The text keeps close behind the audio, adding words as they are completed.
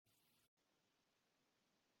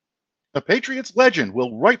The Patriots legend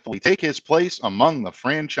will rightfully take his place among the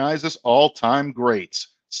franchise's all-time greats.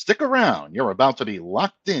 Stick around. You're about to be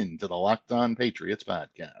locked into the Locked On Patriots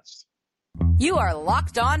podcast. You are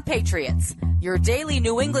Locked On Patriots, your daily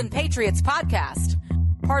New England Patriots podcast.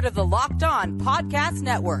 Part of the Locked On Podcast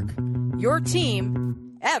Network, your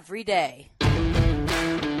team every day.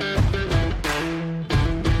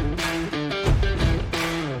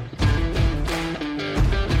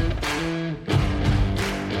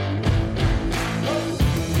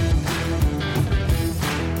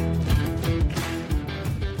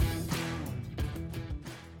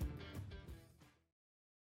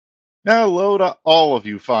 Hello to all of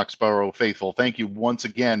you Foxborough faithful. Thank you once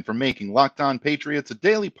again for making Locked On Patriots a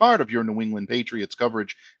daily part of your New England Patriots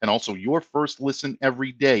coverage and also your first listen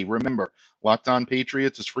every day. Remember, Locked On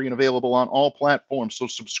Patriots is free and available on all platforms, so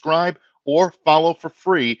subscribe or follow for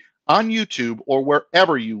free on YouTube or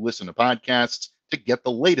wherever you listen to podcasts to get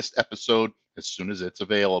the latest episode as soon as it's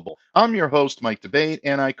available. I'm your host, Mike Debate,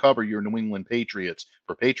 and I cover your New England Patriots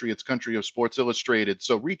for Patriots Country of Sports Illustrated.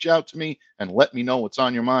 So reach out to me and let me know what's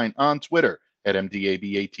on your mind on Twitter at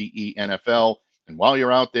MDABATENFL. And while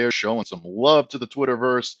you're out there showing some love to the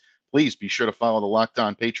Twitterverse, please be sure to follow the Locked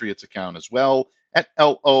On Patriots account as well at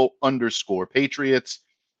LO_Patriots.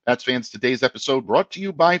 That's fans. Today's episode brought to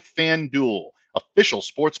you by FanDuel, official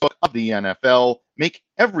sportsbook of the NFL. Make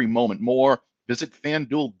every moment more. Visit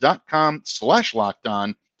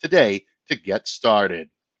FanDuel.com/lockedon today to get started.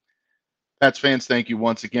 That's fans. Thank you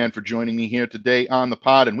once again for joining me here today on the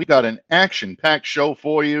pod. And we got an action-packed show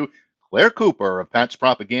for you. Claire Cooper of Pat's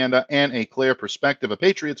Propaganda and A Claire Perspective, a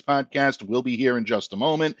Patriots podcast, will be here in just a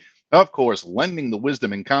moment. Of course, lending the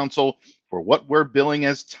wisdom and counsel for what we're billing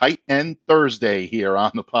as Tight End Thursday here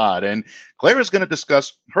on the pod. And Claire is going to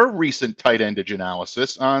discuss her recent tight endage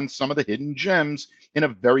analysis on some of the hidden gems in a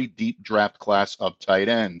very deep draft class of tight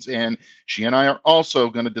ends. And she and I are also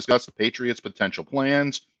going to discuss the Patriots' potential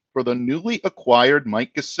plans for the newly acquired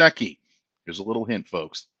Mike Gesicki. Here's a little hint,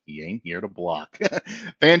 folks. He ain't here to block.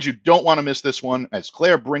 Fans, you don't want to miss this one as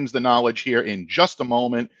Claire brings the knowledge here in just a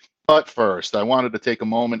moment. But first, I wanted to take a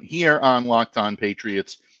moment here on Locked On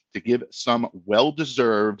Patriots to give some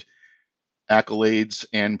well-deserved accolades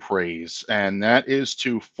and praise, and that is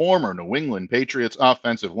to former New England Patriots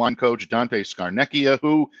offensive line coach Dante Scarnecchia,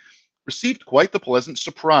 who received quite the pleasant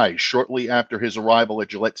surprise shortly after his arrival at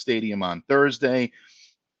Gillette Stadium on Thursday.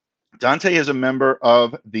 Dante is a member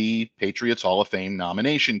of the Patriots Hall of Fame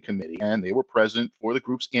nomination committee, and they were present for the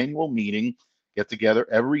group's annual meeting, get together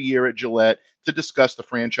every year at Gillette to discuss the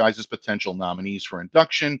franchise's potential nominees for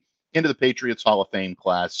induction into the Patriots Hall of Fame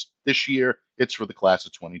class. This year, it's for the class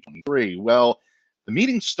of 2023. Well, the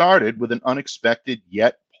meeting started with an unexpected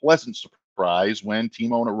yet pleasant surprise when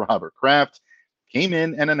team owner Robert Kraft came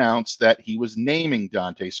in and announced that he was naming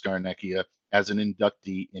Dante Scarnecchia as an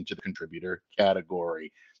inductee into the contributor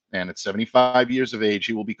category. And at 75 years of age,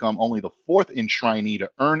 he will become only the fourth enshrinee to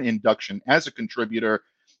earn induction as a contributor.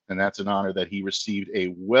 And that's an honor that he received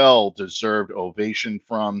a well-deserved ovation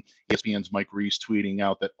from. ESPN's Mike Reese tweeting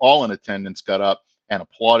out that all in attendance got up and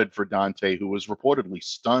applauded for Dante, who was reportedly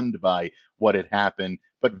stunned by what had happened,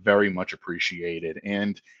 but very much appreciated.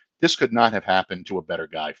 And this could not have happened to a better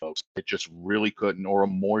guy, folks. It just really couldn't, or a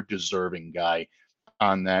more deserving guy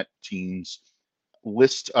on that team's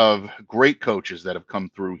list of great coaches that have come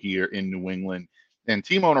through here in New England. And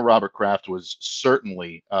team owner Robert Kraft was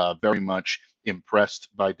certainly very much impressed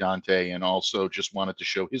by Dante and also just wanted to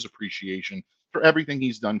show his appreciation for everything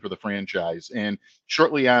he's done for the franchise. And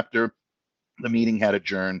shortly after the meeting had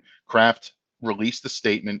adjourned, Kraft released a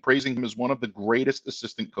statement praising him as one of the greatest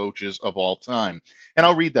assistant coaches of all time. And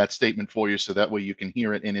I'll read that statement for you so that way you can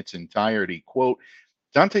hear it in its entirety. Quote,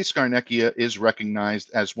 Dante Scarnecchia is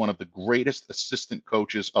recognized as one of the greatest assistant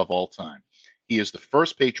coaches of all time. He is the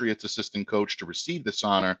first Patriots assistant coach to receive this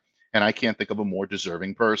honor, and I can't think of a more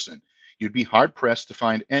deserving person. You'd be hard-pressed to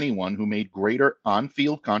find anyone who made greater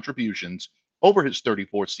on-field contributions over his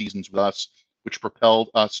 34 seasons with us, which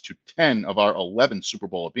propelled us to 10 of our 11 Super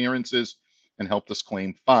Bowl appearances and helped us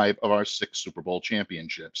claim 5 of our 6 Super Bowl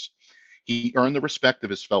championships. He earned the respect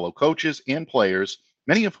of his fellow coaches and players,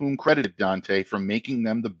 many of whom credited Dante for making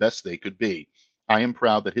them the best they could be. I am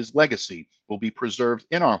proud that his legacy will be preserved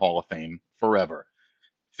in our Hall of Fame forever.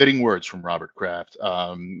 Fitting words from Robert Kraft,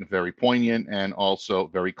 very poignant and also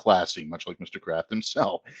very classy, much like Mr. Kraft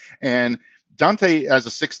himself. And Dante, as a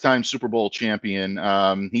 6-time Super Bowl champion,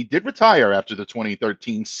 he did retire after the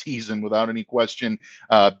 2013 season without any question,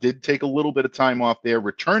 did take a little bit of time off there,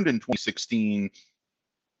 returned in 2016,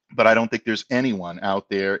 but I don't think there's anyone out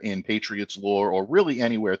there in Patriots lore or really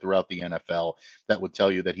anywhere throughout the NFL that would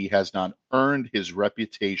tell you that he has not earned his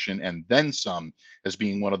reputation and then some as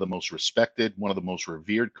being one of the most respected, one of the most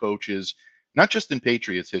revered coaches, not just in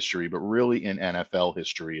Patriots history, but really in NFL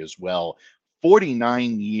history as well.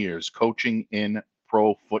 49 years coaching in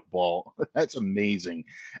pro football. That's amazing.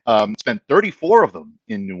 Spent 34 of them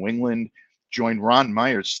in New England, joined Ron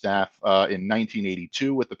Meyer's staff in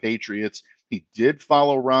 1982 with the Patriots. He did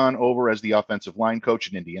follow Ron over as the offensive line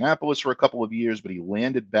coach in Indianapolis for a couple of years, but he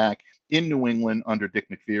landed back in New England under Dick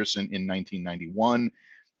McPherson in 1991.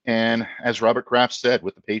 And as Robert Kraft said,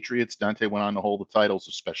 with the Patriots, Dante went on to hold the titles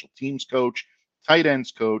of special teams coach, tight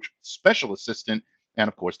ends coach, special assistant, and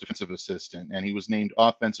of course, defensive assistant. And he was named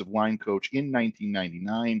offensive line coach in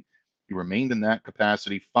 1999. He remained in that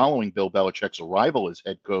capacity following Bill Belichick's arrival as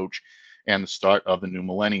head coach and the start of the new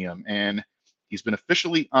millennium. And he's been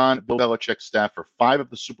officially on Bill Belichick's staff for 5 of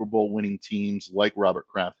the Super Bowl winning teams, like Robert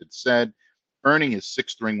Kraft had said, earning his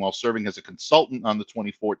 6th ring while serving as a consultant on the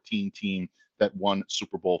 2014 team that won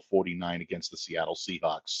Super Bowl 49 against the Seattle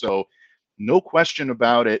Seahawks. So, no question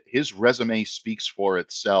about it, his resume speaks for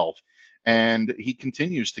itself. And he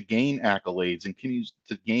continues to gain accolades and continues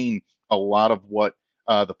to gain a lot of what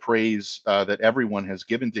the praise that everyone has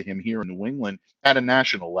given to him here in New England at a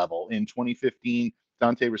national level. In 2015,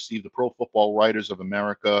 Dante received the Pro Football Writers of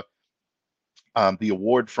America, the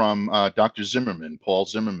award from Dr. Zimmerman, Paul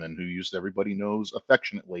Zimmerman, who everybody knows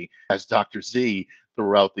affectionately as Dr. Z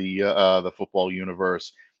throughout the football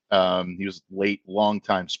universe. He was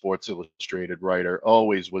longtime Sports Illustrated writer.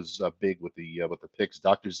 Always was big with the picks,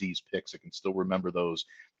 Dr. Z's picks. I can still remember those.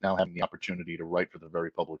 Now having the opportunity to write for the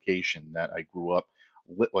very publication that I grew up,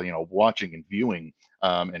 watching and viewing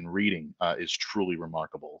and reading is truly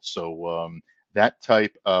remarkable. So that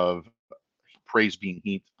type of praise being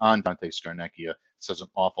heaped on Dante Scarnecchia says an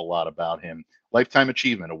awful lot about him. Lifetime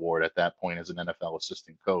Achievement Award at that point as an NFL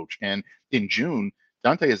assistant coach. And in June,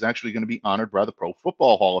 Dante is actually going to be honored by the Pro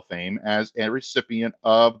Football Hall of Fame as a recipient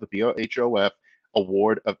of the PHOF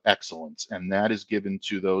Award of Excellence. And that is given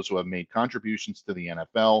to those who have made contributions to the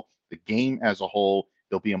NFL, the game as a whole.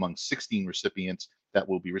 He'll be among 16 recipients that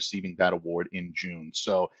will be receiving that award in June.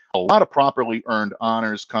 So a lot of properly earned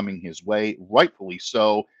honors coming his way, rightfully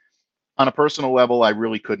so. On a personal level, I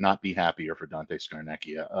really could not be happier for Dante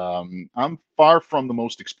Scarnecchia. I'm far from the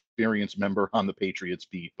most experienced member on the Patriots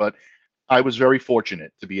beat, but I was very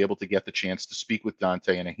fortunate to be able to get the chance to speak with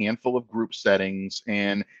Dante in a handful of group settings,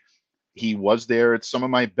 and he was there at some of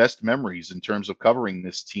my best memories in terms of covering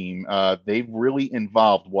this team. They really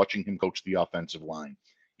involved watching him coach the offensive line.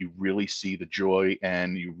 You really see the joy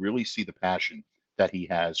and you really see the passion that he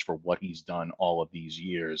has for what he's done all of these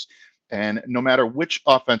years. And no matter which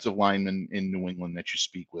offensive lineman in New England that you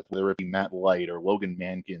speak with, whether it be Matt Light or Logan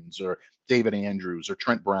Mankins or David Andrews or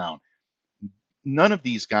Trent Brown, none of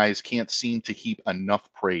these guys can't seem to heap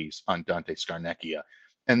enough praise on Dante Scarnecchia.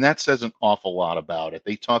 And that says an awful lot about it.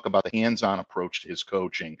 They talk about the hands-on approach to his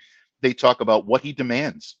coaching. They talk about what he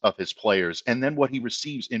demands of his players and then what he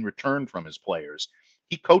receives in return from his players.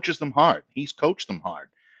 He coaches them hard. He's coached them hard.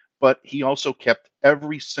 But he also kept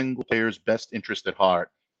every single player's best interest at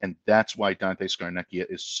heart. And that's why Dante Scarnecchia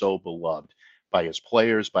is so beloved by his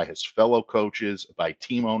players, by his fellow coaches, by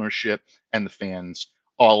team ownership, and the fans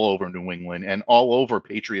all over New England and all over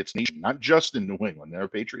Patriots Nation, not just in New England. There are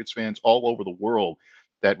Patriots fans all over the world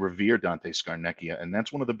that revere Dante Scarnecchia, and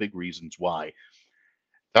that's one of the big reasons why.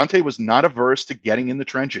 Dante was not averse to getting in the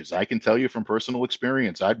trenches. I can tell you from personal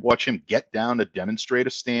experience. I'd watch him get down to demonstrate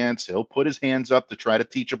a stance. He'll put his hands up to try to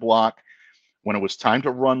teach a block. When it was time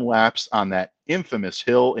to run laps on that infamous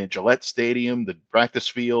hill in Gillette Stadium, the practice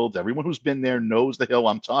field, everyone who's been there knows the hill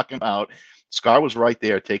I'm talking about. Scar was right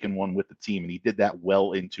there taking one with the team, and he did that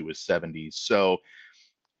well into his 70s. So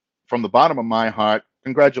from the bottom of my heart,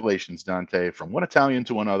 congratulations, Dante. From one Italian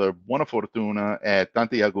to another, buona fortuna at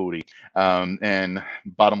tanti auguri. And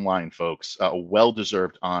bottom line, folks, a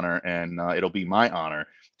well-deserved honor, and it'll be my honor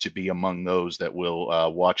to be among those that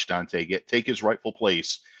will watch Dante take his rightful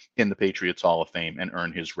place in the Patriots Hall of Fame and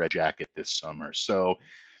earn his red jacket this summer. So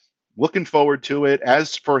looking forward to it.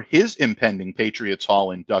 As for his impending Patriots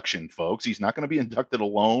Hall induction, folks, he's not going to be inducted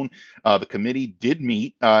alone. The committee did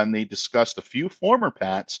meet and they discussed a few former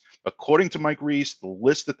Pats. According to Mike Reese, the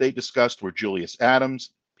list that they discussed were Julius Adams,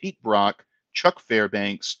 Pete Brock, Chuck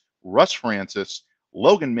Fairbanks, Russ Francis,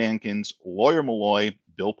 Logan Mankins, Lawyer Malloy,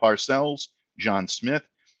 Bill Parcells, John Smith,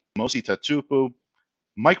 Mosi Tatupu,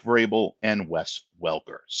 Mike Vrabel, and Wes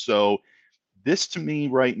Welker. So this to me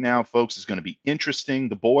right now, folks, is going to be interesting.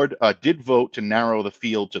 The board did vote to narrow the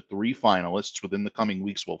field to 3 finalists. Within the coming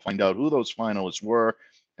weeks, we'll find out who those finalists were,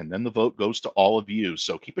 and then the vote goes to all of you.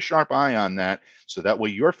 So keep a sharp eye on that, so that way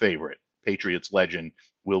your favorite Patriots legend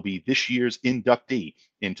will be this year's inductee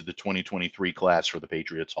into the 2023 class for the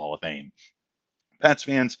Patriots Hall of Fame. Pats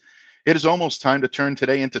fans, it is almost time to turn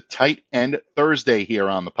today into Tight End Thursday here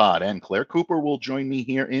on the pod, and Claire Cooper will join me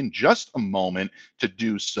here in just a moment to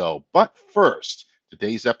do so. But first,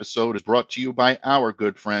 today's episode is brought to you by our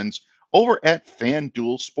good friends over at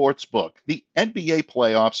FanDuel Sportsbook. The NBA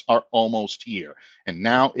playoffs are almost here, and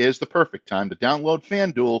now is the perfect time to download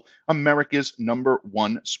FanDuel, America's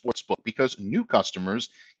 #1 sportsbook, because new customers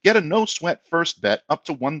get a no-sweat first bet up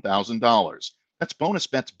to $1,000. That's bonus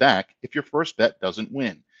bets back if your first bet doesn't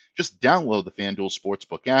win. Just download the FanDuel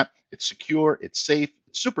Sportsbook app. It's secure, it's safe,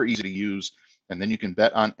 it's super easy to use, and then you can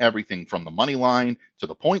bet on everything from the money line to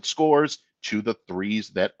the point scores to the threes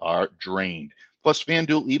that are drained. Plus,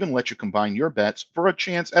 FanDuel even lets you combine your bets for a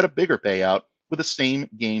chance at a bigger payout with a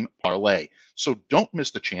same-game parlay. So don't miss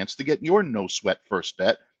the chance to get your no-sweat first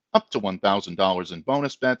bet up to $1,000 in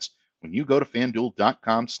bonus bets when you go to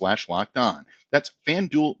FanDuel.com/lockedon. That's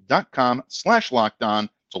FanDuel.com/lockedon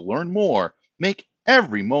to learn more. Make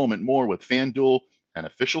every moment more with FanDuel, an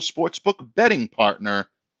official sportsbook betting partner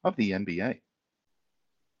of the NBA.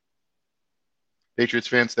 Patriots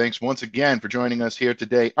fans, thanks once again for joining us here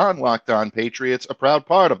today on Locked On Patriots, a proud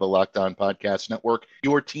part of the Locked On Podcast Network,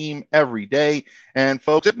 your team every day. And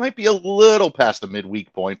folks, it might be a little past the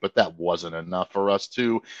midweek point, but that wasn't enough for us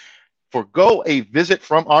to forgo a visit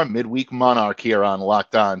from our midweek monarch here on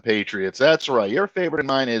Locked On Patriots. That's right. Your favorite and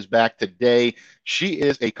mine is back today. She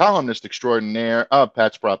is a columnist extraordinaire of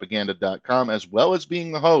PatsPropaganda.com, as well as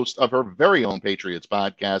being the host of her very own Patriots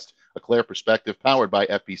podcast, A Clear Perspective, powered by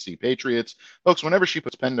FPC Patriots. Folks, whenever she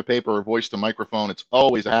puts pen to paper or voice to microphone, it's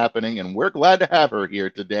always happening, and we're glad to have her here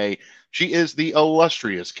today. She is the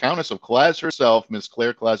illustrious Countess of Claus herself, Miss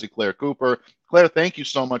Claire Claire Cooper. Claire, thank you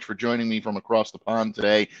so much for joining me from across the pond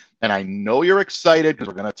today. And I know you're excited because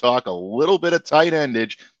we're going to talk a little bit of tight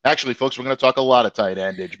endage. Actually, folks, we're going to talk a lot of tight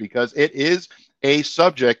endage because it is a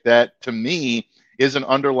subject that, to me, is an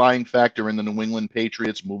underlying factor in the New England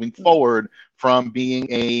Patriots moving forward from being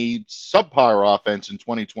a subpar offense in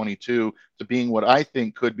 2022 to being what I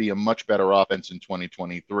think could be a much better offense in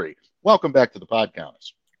 2023. Welcome back to the pod,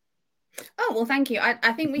 Countess. Oh, well, thank you.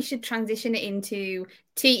 I think we should transition it into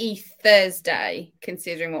TE Thursday,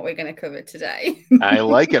 considering what we're going to cover today. I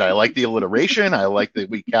like it. I like the alliteration. I like that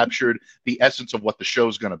we captured the essence of what the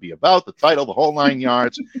show's going to be about, the title, the whole 9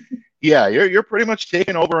 yards. Yeah, you're pretty much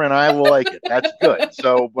taking over, and I will like it. That's good.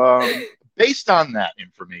 So based on that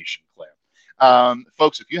information, Claire,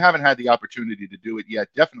 folks, if you haven't had the opportunity to do it yet,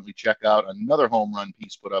 definitely check out another home run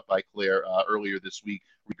piece put up by Claire earlier this week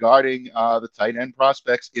regarding the tight end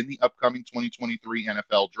prospects in the upcoming 2023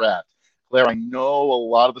 NFL draft. Claire, I know a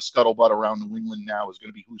lot of the scuttlebutt around New England now is going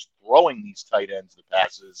to be who's throwing these tight ends the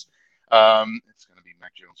passes. It's going to be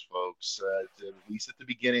Mac Jones, folks, at least at the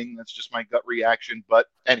beginning. That's just my gut reaction. But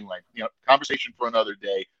anyway, conversation for another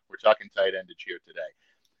day. We're talking tight endage here today.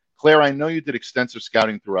 Claire, I know you did extensive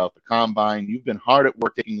scouting throughout the combine. You've been hard at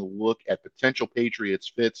work taking a look at potential Patriots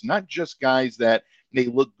fits, not just guys that may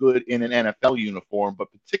look good in an NFL uniform, but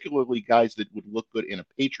particularly guys that would look good in a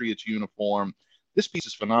Patriots uniform. This piece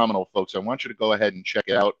is phenomenal, folks. I want you to go ahead and check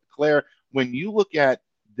it out. Claire, when you look at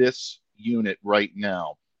this unit right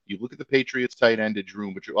now, you look at the Patriots tight endage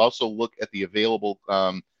room, but you also look at the available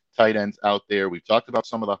tight ends out there. We've talked about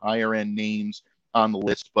some of the higher end names on the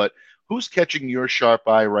list, but who's catching your sharp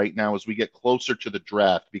eye right now as we get closer to the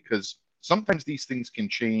draft? Because sometimes these things can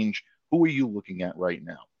change. Who are you looking at right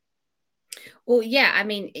now? Well, yeah, I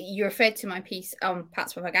mean, you referred to my piece on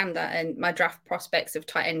Pat's Propaganda and my draft prospects of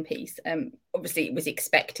tight end piece. Obviously, it was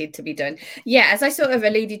expected to be done. Yeah, as I sort of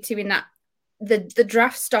alluded to in that, the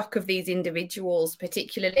draft stock of these individuals,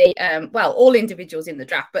 particularly, all individuals in the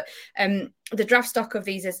draft, but the draft stock of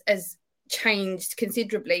these has changed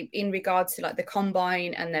considerably in regards to like the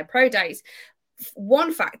combine and their pro days.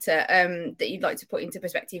 One factor that you'd like to put into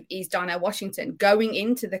perspective is Darnell Washington going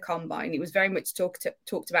into the combine. It was very much talked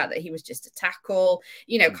about that he was just a tackle,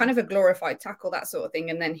 kind of a glorified tackle, that sort of thing.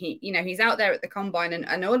 And then he's out there at the combine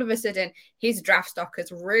and all of a sudden his draft stock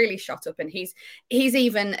has really shot up, and he's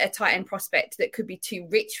even a tight end prospect that could be too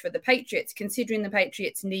rich for the Patriots, considering the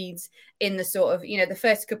Patriots' needs in the sort of, the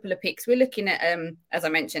first couple of picks. We're looking at, as I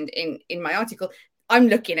mentioned in my article, I'm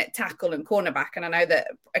looking at tackle and cornerback, and I know that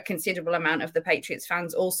a considerable amount of the Patriots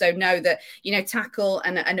fans also know that, tackle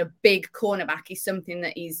and a big cornerback is something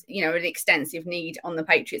that is, an extensive need on the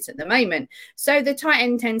Patriots at the moment. So the tight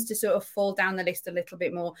end tends to sort of fall down the list a little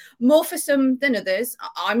bit more for some than others.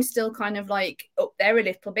 I'm still kind of like up there a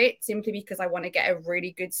little bit, simply because I want to get a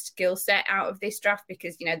really good skill set out of this draft,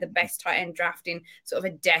 because, the best tight end draft in sort of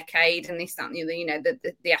a decade, and this, that, and the other,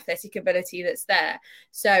 the athletic ability that's there.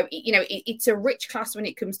 So, it's a rich class when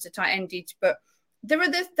it comes to tight endage, but there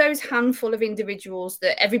are those handful of individuals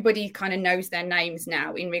that everybody kind of knows their names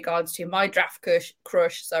now in regards to my draft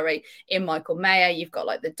crush, in Michael Mayer. You've got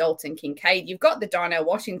like the Dalton Kincaid, you've got the Darnell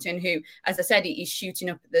Washington, who, as I said, is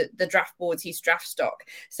shooting up the draft boards, his draft stock.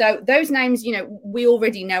 So those names, we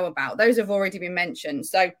already know about. Those have already been mentioned.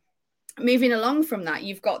 So moving along from that,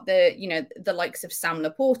 you've got the likes of Sam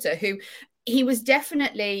Laporta, who he was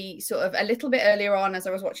definitely sort of a little bit earlier on as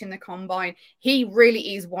I was watching the combine. He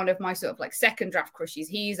really is one of my sort of like second draft crushes.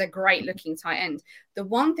 He's a great looking tight end. The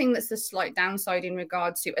one thing that's a slight downside in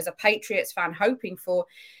regards to, as a Patriots fan hoping for,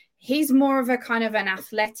 he's more of a kind of an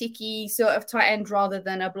athletic-y sort of tight end rather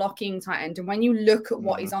than a blocking tight end. And when you look at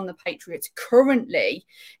what is on the Patriots currently,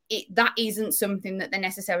 that isn't something that they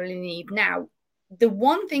necessarily need now. The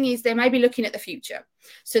one thing is they may be looking at the future.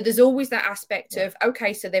 So there's always that aspect of,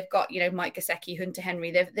 okay, so they've got, Mike Gesicki, Hunter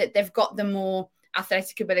Henry, they've got the more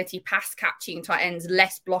athletic ability, pass catching tight ends,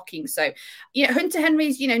 less blocking. So, Hunter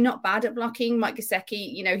Henry's, not bad at blocking. Mike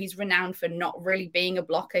Gesicki, he's renowned for not really being a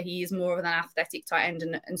blocker. He is more of an athletic tight end.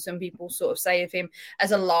 And some people sort of say of him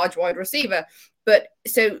as a large wide receiver. But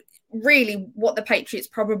so really what the Patriots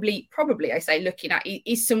probably I say looking at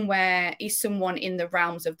is someone in the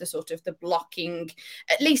realms of the sort of the blocking,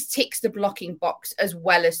 at least ticks the blocking box, as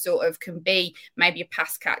well as sort of can be maybe a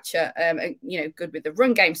pass catcher, good with the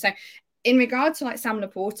run game. So in regard to like Sam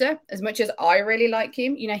Laporta, as much as I really like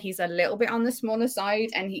him, he's a little bit on the smaller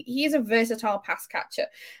side, and he is a versatile pass catcher.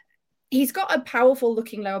 He's got a powerful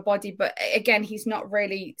looking lower body, but again, he's not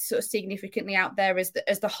really sort of significantly out there as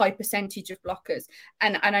the high percentage of blockers.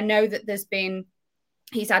 And I know that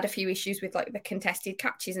he's had a few issues with like the contested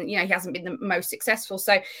catches, and, he hasn't been the most successful.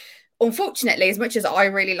 So unfortunately, as much as I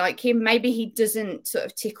really like him, maybe he doesn't sort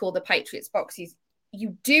of tick all the Patriots boxes.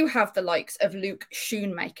 You do have the likes of Luke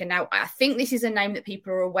Schoonmaker. Now, I think this is a name that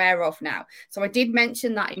people are aware of now. So I did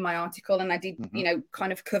mention that in my article, and I did,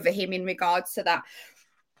 kind of cover him in regards to that.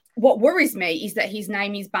 What worries me is that his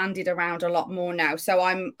name is bandied around a lot more now. So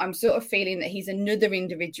I'm sort of feeling that he's another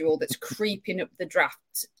individual that's creeping up the draft,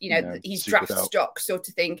 his draft stock sort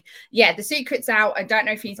of thing. Yeah, the secret's out. I don't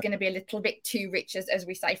know if he's going to be a little bit too rich, as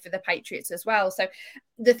we say, for the Patriots as well. So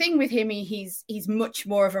the thing with him, he's much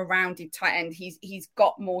more of a rounded tight end. He's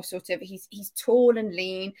got more sort of, he's tall and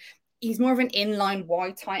lean. He's more of an inline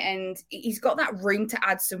wide tight end. He's got that room to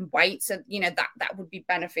add some weight. So, that would be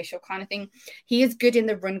beneficial kind of thing. He is good in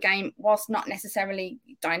the run game, whilst not necessarily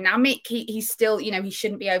dynamic. He's still, he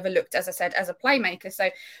shouldn't be overlooked, as I said, as a playmaker. So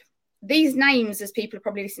these names, as people are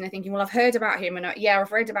probably listening, are thinking, well, I've heard about him, and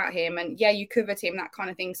I've read about him, and you covered him, that kind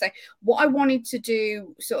of thing. So what I wanted to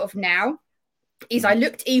do sort of now is I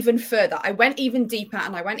looked even further. I went even deeper,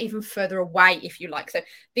 and I went even further away, if you like. So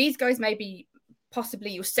these guys may be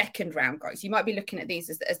possibly your second round guys. You might be looking at these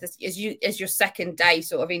as your second day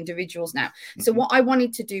sort of individuals now. So what I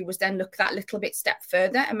wanted to do was then look that little bit step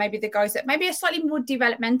further, and maybe the guys that maybe are slightly more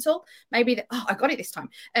developmental, maybe I got it this time.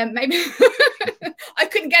 Maybe I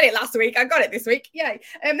couldn't get it last week. I got it this week. Yay.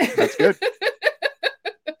 That's good.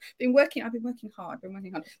 I've been working hard.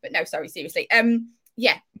 But no, sorry, seriously. They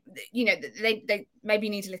maybe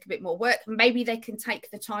need a little bit more work. Maybe they can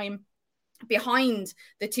take the time behind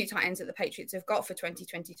the two tight ends that the Patriots have got for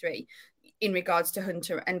 2023 in regards to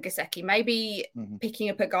Hunter and Gesicki, maybe picking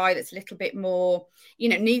up a guy that's a little bit more,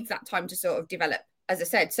 needs that time to sort of develop, as I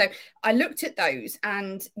said. So I looked at those,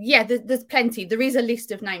 and there's plenty. There is a list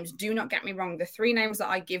of names. Do not get me wrong. The three names that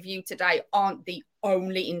I give you today aren't the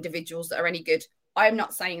only individuals that are any good. I am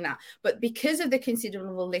not saying that, but because of the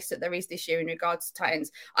considerable list that there is this year in regards to tight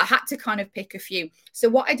ends, I had to kind of pick a few. So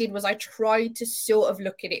what I did was I tried to sort of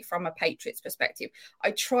look at it from a Patriots perspective.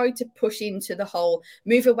 I tried to push into the whole,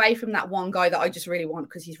 move away from that one guy that I just really want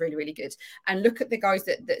because he's really, really good, and look at the guys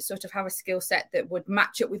that sort of have a skill set that would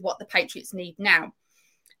match up with what the Patriots need now.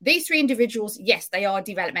 These three individuals, yes, they are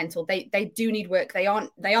developmental. They do need work. They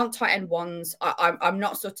aren't tight end ones. I'm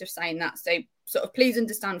not sort of saying that. So sort of please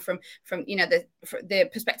understand from the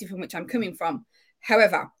perspective from which I'm coming from.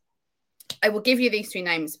 However, I will give you these three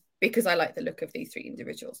names because I like the look of these three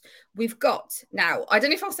individuals. We've got now, I don't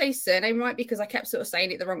know if I'll say his surname right because I kept sort of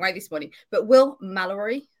saying it the wrong way this morning, but Will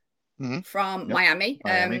Mallory. from Miami.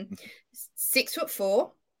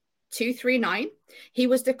 6'4", 239. He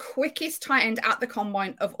was the quickest tight end at the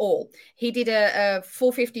combine of all. He did a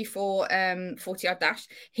 454 40-yard dash.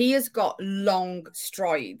 He has got long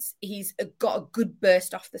strides. He's got a good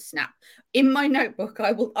burst off the snap. In my notebook,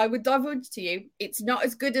 I would divulge to you, it's not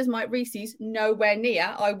as good as Mike Reese's, nowhere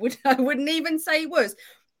near. I wouldn't even say it was.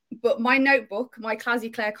 But my notebook, my Classy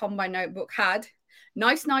Claire combine notebook, had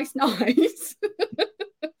nice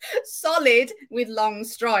solid with long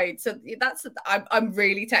strides. So I'm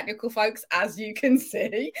really technical, folks, as you can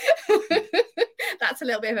see. That's a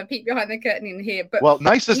little bit of a peek behind the curtain in here. But well,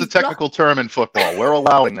 nice is the technical term in football. We're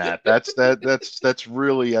allowing that. That's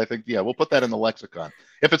really, I think, we'll put that in the lexicon.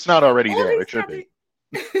 If it's not already there, it should be.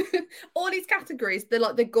 All these categories,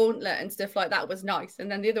 the gauntlet and stuff like that was nice,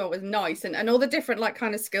 and then the other one was nice, and all the different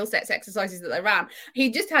kind of skill sets, exercises that they ran.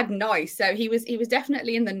 He just had nice, so he was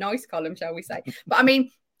definitely in the nice column, shall we say? But I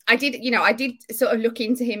mean, I did sort of look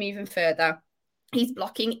into him even further. His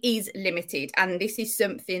blocking is limited, and this is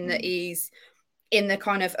something that is in the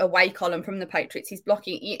kind of away column from the Patriots. He's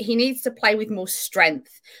blocking. He needs to play with more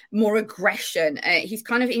strength, more aggression. He's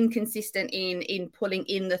kind of inconsistent in pulling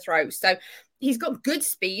in the throws. So he's got good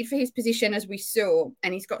speed for his position, as we saw,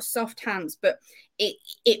 and he's got soft hands, but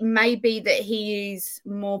it may be that he is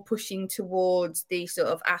more pushing towards the sort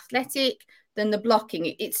of athletic than the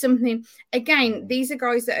blocking. It's something, again, these are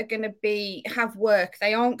guys that are going to have work.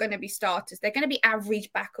 They aren't going to be starters. They're going to be average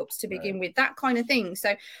backups to begin with, that kind of thing.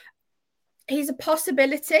 So he's a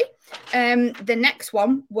possibility. The next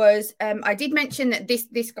one was, I did mention that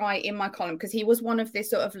this guy in my column, because he was one of the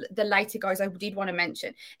sort of the later guys I did want to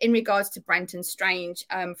mention in regards to Brenton Strange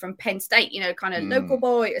from Penn State, kind of local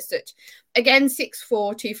boy as such. Again,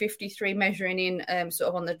 6'4", 253, measuring in sort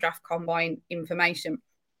of on the draft combine information.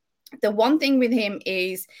 The one thing with him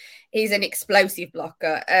is he's an explosive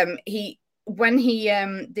blocker. When he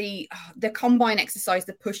the combine exercise,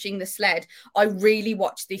 the pushing the sled, I really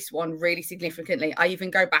watch this one really significantly. I even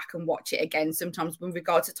go back and watch it again sometimes with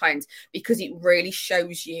regard to tight ends, because it really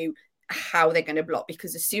shows you how they're going to block.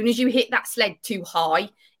 Because as soon as you hit that sled too high,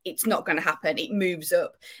 it's not going to happen. It moves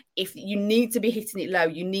up. If you need to be hitting it low,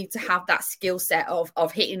 you need to have that skill set of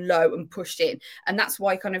hitting low and pushed in. And that's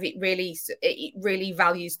why kind of it really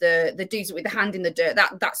values the dudes with the hand in the dirt,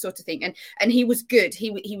 that sort of thing. And he was good.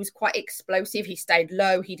 He was quite explosive. He stayed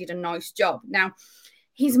low. He did a nice job. Now,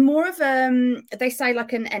 he's more of they say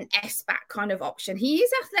like an S-back kind of option. He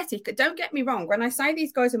is athletic. Don't get me wrong. When I say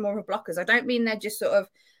these guys are more of blockers, I don't mean they're just sort of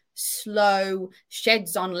slow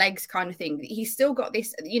sheds on legs kind of thing. He's still got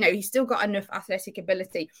this, he's still got enough athletic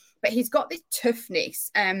ability, but he's got this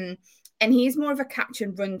toughness, and he's more of a catch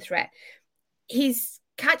and run threat. His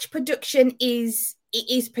catch production is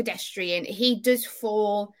pedestrian. He does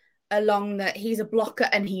fall along that. He's a blocker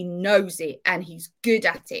and he knows it and he's good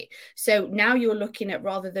at it. So now you're looking at,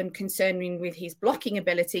 rather than concerning with his blocking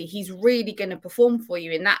ability, he's really going to perform for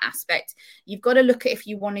you in that aspect. You've got to look at if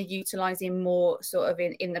you want to utilize him more sort of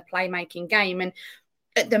in the playmaking game. And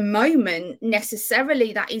at the moment,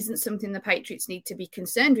 necessarily that isn't something the Patriots need to be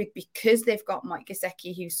concerned with, because they've got Mike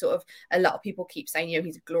Gesicki, who's sort of, a lot of people keep saying,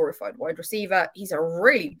 he's a glorified wide receiver. He's a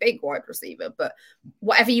really big wide receiver, but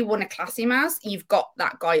whatever you want to class him as, you've got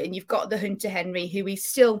that guy, and you've got the Hunter Henry, who is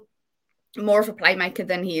still more of a playmaker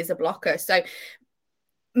than he is a blocker. So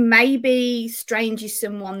maybe Strange is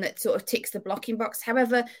someone that sort of ticks the blocking box.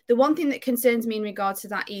 However, the one thing that concerns me in regards to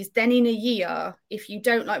that is then in a year, if you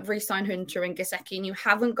don't re-sign Hunter and Gesicki and you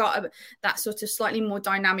haven't got that sort of slightly more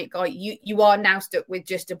dynamic guy, you are now stuck with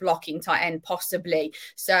just a blocking tight end, possibly.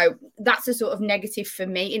 So that's a sort of negative for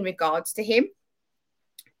me in regards to him.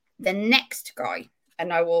 The next guy,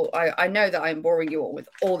 and I know that I'm boring you all with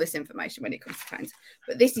all this information when it comes to tight ends,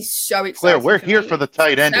 but this is so exciting. Claire, we're here for the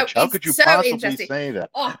tight end. How could you possibly say that?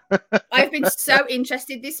 I've been so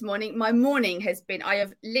interested this morning. My morning has been, I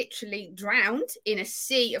have literally drowned in a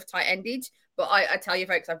sea of tight endage, but I tell you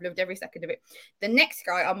folks, I've loved every second of it. The next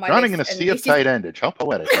guy on my drowning list, in a sea of tight endage. How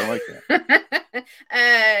poetic. I like that.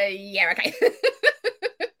 Yeah, okay.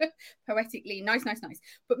 Poetically, nice.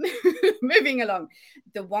 But moving along,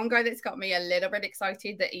 the one guy that's got me a little bit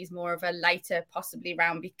excited that he's more of a later possibly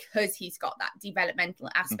round, because he's got that developmental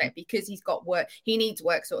aspect, because he's got work, he needs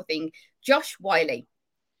work sort of thing. Josh Wiley,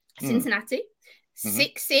 Cincinnati,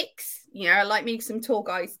 6'6", I like me some tall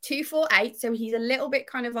guys, 248, so he's a little bit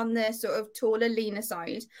kind of on the sort of taller, leaner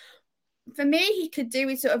side. For me, he could do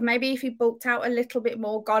with sort of, maybe if he bulked out a little bit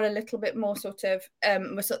more, got a little bit more sort of,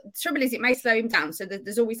 the trouble is it may slow him down. So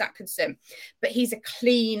there's always that concern, but he's a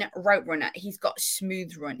clean route runner. He's got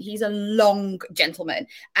smooth run. He's a long gentleman,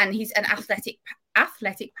 and he's an athletic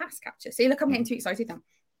pass catcher. See, look, I'm getting too excited now.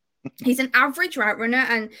 He's an average route runner,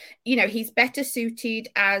 and he's better suited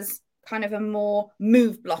as kind of a more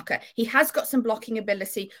move blocker. He has got some blocking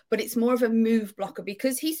ability, but it's more of a move blocker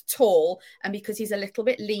because he's tall and because he's a little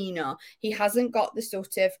bit leaner. He hasn't got the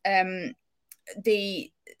sort of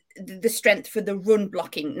the strength for the run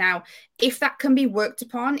blocking. Now, if that can be worked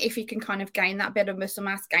upon, if you can kind of gain that bit of muscle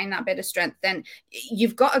mass, gain that bit of strength, then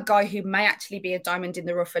you've got a guy who may actually be a diamond in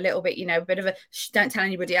the rough a little bit, a bit of a don't tell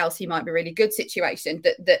anybody else he might be really good situation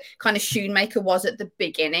that kind of Schoonmaker was at the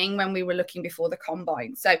beginning when we were looking before the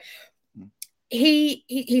combine. So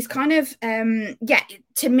he's kind of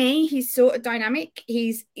to me he's sort of dynamic.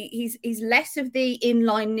 He's less of the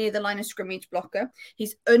inline near the line of scrimmage blocker.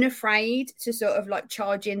 He's unafraid to sort of like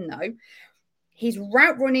charge in though. His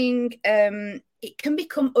route running it can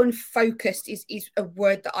become unfocused is a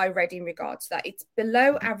word that I read in regards to that. It's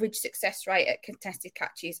below average success rate at contested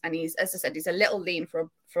catches, and he's, as I said, he's a little lean for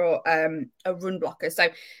a run blocker. So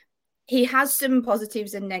he has some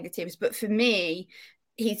positives and negatives, but for me,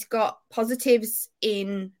 he's got positives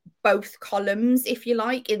in both columns, if you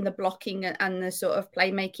like, in the blocking and the sort of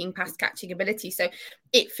playmaking, pass catching ability. So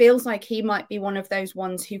it feels like he might be one of those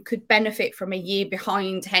ones who could benefit from a year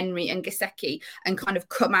behind Henry and Gesicki and kind of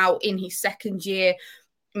come out in his second year,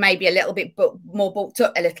 maybe a little bit more bulked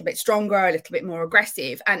up, a little bit stronger, a little bit more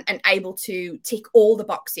aggressive, and able to tick all the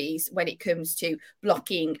boxes when it comes to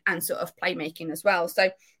blocking and sort of playmaking as well.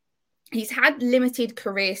 So he's had limited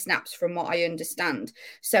career snaps from what I understand.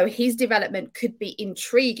 So his development could be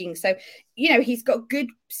intriguing. So, he's got good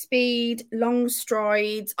speed, long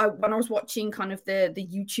strides. When I was watching kind of the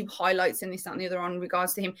YouTube highlights and this, that, and the other on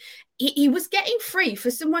regards to him, he was getting free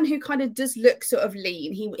for someone who kind of does look sort of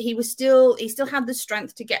lean. He still had the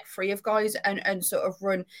strength to get free of guys and sort of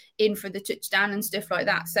run in for the touchdown and stuff like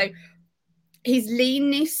that. So his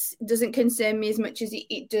leanness doesn't concern me as much as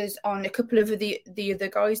it does on a couple of the other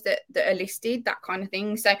guys that are listed, that kind of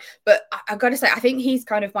thing. So, but I got to say, I think he's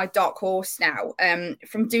kind of my dark horse now.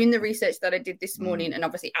 From doing the research that I did this morning and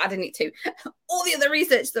obviously adding it to all the other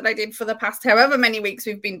research that I did for the past however many weeks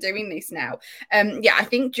we've been doing this now. I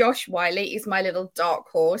think Josh Wiley is my little dark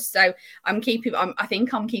horse. So I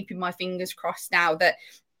think I'm keeping my fingers crossed now that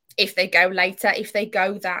if they go later, if they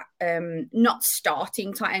go that not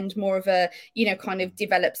starting tight end, more of a, kind of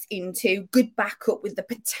develops into good backup with the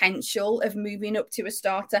potential of moving up to a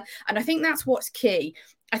starter. And I think that's what's key.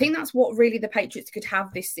 I think that's what really the Patriots could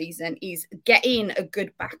have this season is getting a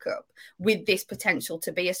good backup with this potential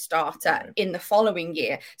to be a starter in the following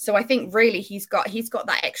year. So I think really he's got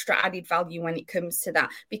that extra added value when it comes to that,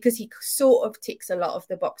 because he sort of ticks a lot of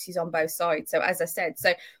the boxes on both sides. So as I said,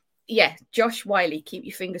 yeah, Josh Wiley, keep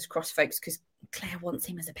your fingers crossed, folks, because Claire wants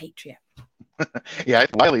him as a Patriot. Yeah,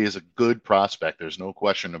 Wiley is a good prospect. There's no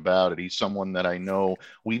question about it. He's someone that I know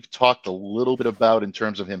we've talked a little bit about in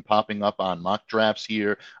terms of him popping up on mock drafts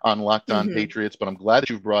here on Locked On Patriots, but I'm glad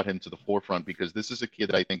that you've brought him to the forefront because this is a kid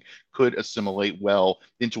that I think could assimilate well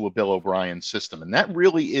into a Bill O'Brien system. And that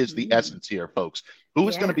really is the essence here, folks. Who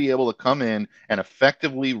is going to be able to come in and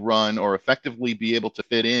effectively run or effectively be able to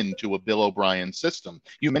fit into a Bill O'Brien system?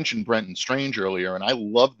 You mentioned Brenton Strange earlier, and I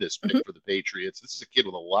love this pick for the Patriots. This is a kid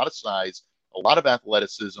with a lot of size, a lot of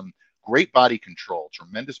athleticism, great body control,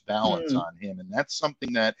 tremendous balance on him. And that's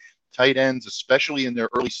something that tight ends, especially in their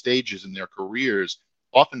early stages in their careers,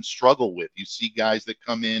 often struggle with. You see guys that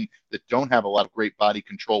come in that don't have a lot of great body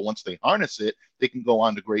control. Once they harness it, they can go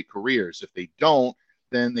on to great careers. If they don't,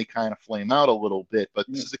 then they kind of flame out a little bit. But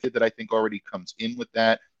this is a kid that I think already comes in with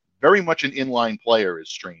that. Very much an inline player is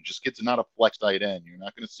Strange. This kid's not a flex tight end. You're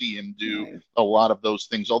not going to see him do a lot of those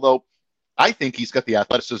things. Although I think he's got the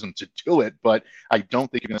athleticism to do it, but I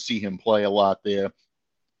don't think you're going to see him play a lot there.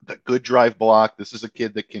 The good drive block. This is a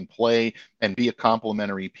kid that can play and be a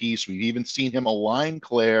complementary piece. We've even seen him align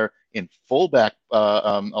Claire in fullback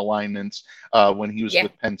alignments when he was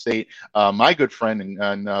with Penn State. My good friend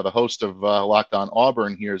and the host of Locked On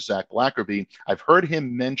Auburn here, Zach Blackerby, I've heard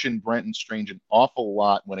him mention Brenton Strange an awful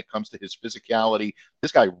lot when it comes to his physicality.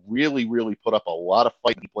 This guy really, really put up a lot of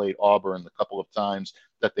fight when he played Auburn the couple of times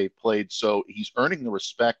that they played. So he's earning the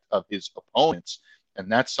respect of his opponents. And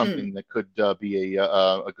that's something that could be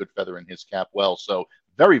a good feather in his cap. Well, so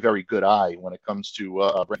very, very good eye when it comes to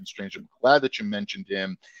Brenton Strange. I'm glad that you mentioned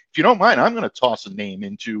him. If you don't mind, I'm going to toss a name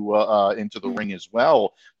into the ring as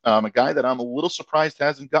well. A guy that I'm a little surprised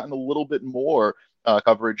hasn't gotten a little bit more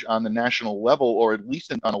coverage on the national level, or at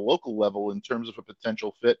least on a local level in terms of a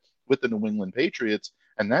potential fit with the New England Patriots,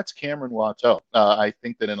 and that's Cameron Lateau. I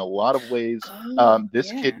think that in a lot of ways,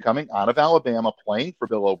 this kid coming out of Alabama, playing for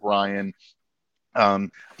Bill O'Brien,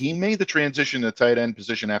 He made the transition to the tight end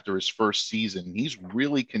position after his first season. He's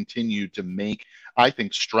really continued to make, I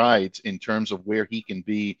think, strides in terms of where he can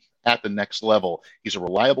be at the next level. He's a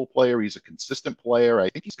reliable player. He's a consistent player. I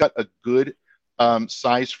think he's got a good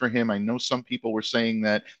size for him. I know some people were saying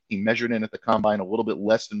that he measured in at the combine a little bit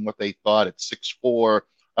less than what they thought at 6'4".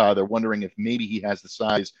 They're wondering if maybe he has the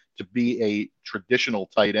size to be a traditional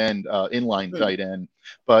tight end, inline tight end.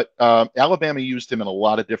 But Alabama used him in a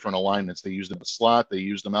lot of different alignments. They used him in the slot. They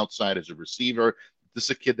used him outside as a receiver. This is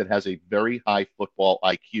a kid that has a very high football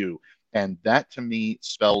IQ. And that, to me,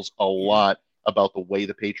 spells a lot about the way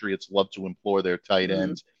the Patriots love to employ their tight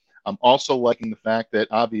ends. I'm also liking the fact that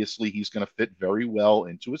obviously he's going to fit very well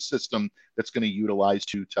into a system that's going to utilize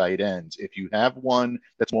two tight ends. If you have one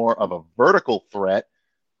that's more of a vertical threat,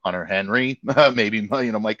 Hunter Henry, maybe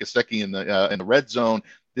Mike Gesicki in the red zone,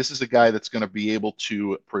 this is a guy that's going to be able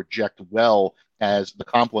to project well as the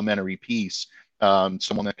complementary piece.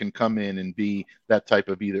 Someone that can come in and be that type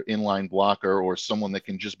of either inline blocker or someone that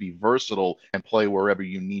can just be versatile and play wherever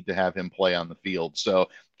you need to have him play on the field. So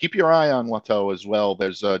keep your eye on Watteau as well.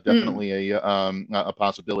 There's definitely a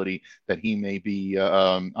possibility that he may be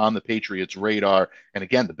on the Patriots' radar. And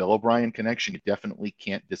again, the Bill O'Brien connection, you definitely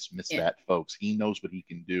can't dismiss that, folks. He knows what he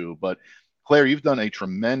can do. But Claire, you've done a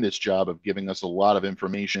tremendous job of giving us a lot of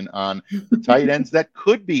information on the tight ends that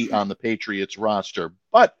could be on the Patriots roster.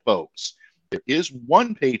 But folks, there is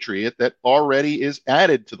one Patriot that already is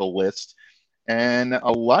added to the list, and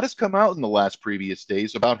a lot has come out in the last previous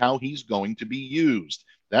days about how he's going to be used.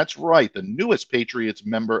 That's right, the newest Patriots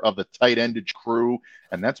member of the tight endage crew,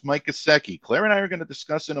 and that's Mike Gesicki. Claire and I are going to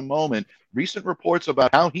discuss in a moment recent reports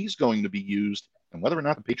about how he's going to be used and whether or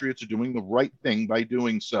not the Patriots are doing the right thing by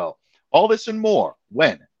doing so. All this and more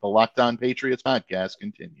when the Locked On Patriots podcast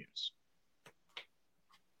continues.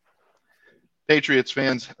 Patriots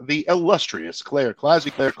fans, the illustrious Claire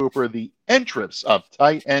Cooper, the entrance of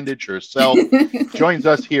tight endage herself, joins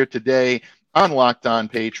us here today on Locked On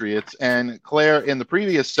Patriots. And Claire, in the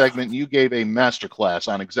previous segment, you gave a masterclass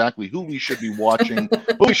on exactly who we should be watching,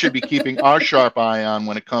 who we should be keeping our sharp eye on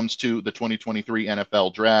when it comes to the 2023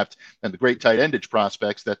 NFL draft and the great tight endage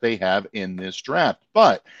prospects that they have in this draft.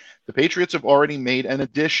 But the Patriots have already made an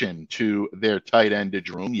addition to their tight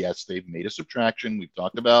endage room. Yes, they've made a subtraction. We've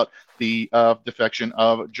talked about the defection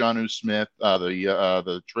of Jonnu Smith,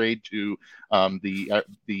 the trade to the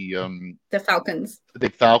Falcons. The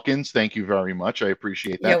Falcons. Thank you very much. I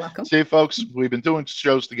appreciate that. You're welcome. See, folks, we've been doing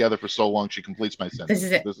shows together for so long. She completes my sentence. This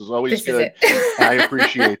is it. This is always good. I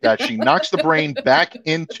appreciate that. She knocks the brain back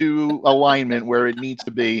into alignment where it needs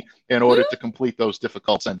to be in order to complete those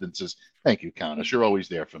difficult sentences. Thank you, Countess. You're always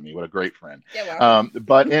there for me. What a great friend. You're welcome.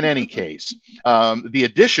 But in any case, the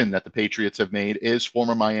addition that the Patriots have made is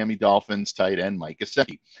former Miami Dolphins tight end Mike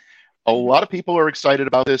Gesicki. A lot of people are excited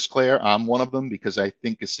about this, Claire. I'm one of them because I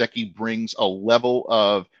think Gesicki brings a level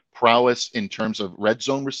of prowess in terms of red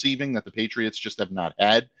zone receiving that the Patriots just have not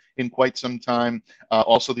had in quite some time.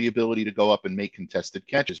 Also, the ability to go up and make contested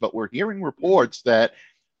catches. But we're hearing reports that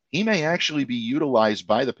he may actually be utilized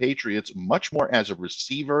by the Patriots much more as a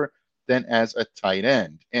receiver than as a tight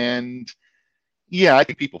end. And yeah, I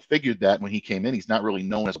think people figured that when he came in. He's not really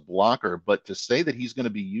known as a blocker, but to say that he's going to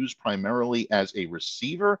be used primarily as a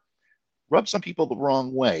receiver rubs some people the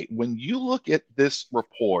wrong way. When you look at this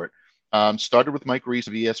report, started with Mike Reese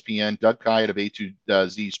of ESPN, Doug Kyatt of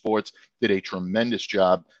A2Z Sports did a tremendous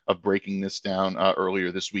job of breaking this down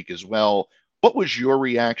earlier this week as well. What was your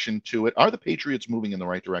reaction to it? Are the Patriots moving in the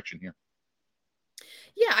right direction here?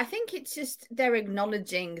 Yeah, I think it's just they're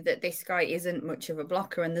acknowledging that this guy isn't much of a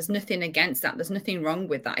blocker, and there's nothing against that. There's nothing wrong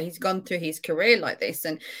with that. He's gone through his career like this,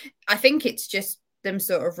 and I think it's just them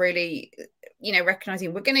sort of really,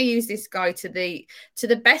 recognizing we're going to use this guy to the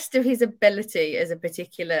best of his ability, as a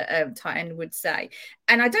particular tight end would say.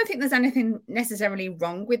 And I don't think there's anything necessarily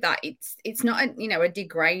wrong with that. It's not a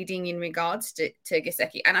degrading in regards to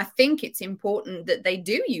Gesicki. And I think it's important that they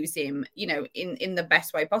do use him, in the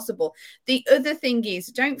best way possible. The other thing is,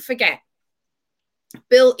 don't forget,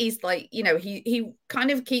 Bill is like, he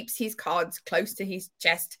kind of keeps his cards close to his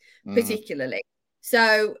chest, particularly.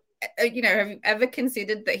 So, have you ever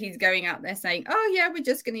considered that he's going out there saying, oh, yeah, we're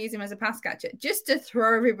just going to use him as a pass catcher, just to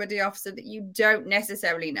throw everybody off so that you don't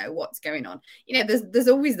necessarily know what's going on? There's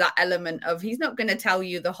always that element of he's not going to tell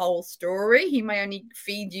you the whole story. He may only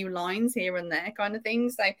feed you lines here and there kind of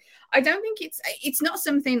thing. So I don't think it's not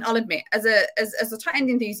something, I'll admit, as a tight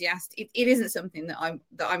end enthusiast, it isn't something that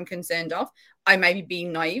I'm concerned of. I may be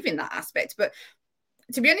being naive in that aspect, but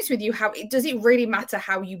to be honest with you, does it really matter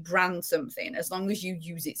how you brand something as long as you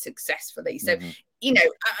use it successfully? So, you know,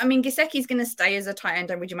 I mean, Gesicki's going to stay as a tight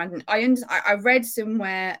end, I would imagine. I read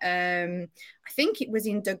somewhere, I think it was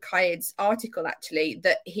in Doug Kyed's article actually,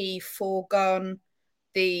 that he foregone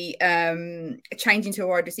the changing to a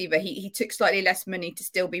wide receiver. He took slightly less money to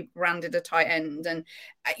still be branded a tight end, and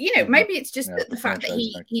you know, maybe it's just the fact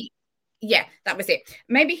that he yeah, that was it.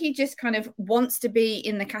 Maybe he just kind of wants to be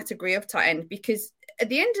in the category of tight end, because at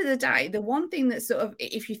the end of the day, the one thing that sort of,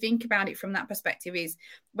 if you think about it from that perspective, is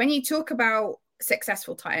when you talk about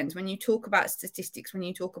successful tight ends, when you talk about statistics, when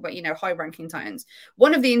you talk about, you know, high ranking tight ends,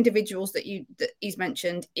 one of the individuals that he's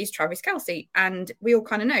mentioned is Travis Kelce. And we all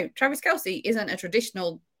kind of know Travis Kelce isn't a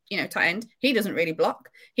traditional, you know, tight end. He doesn't really block.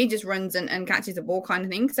 He just runs and catches the ball kind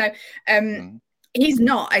of thing. So, he's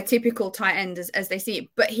not a typical tight end as they see it,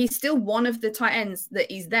 but he's still one of the tight ends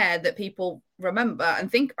that is there that people remember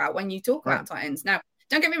and think about when you talk about tight ends. Now,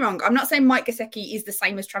 don't get me wrong. I'm not saying Mike Gesicki is the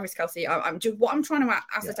same as Travis Kelce. I'm just, what I'm trying to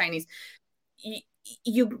ascertain is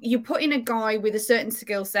you put in a guy with a certain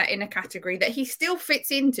skill set in a category that he still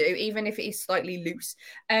fits into, even if it is slightly loose.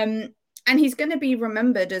 And he's going to be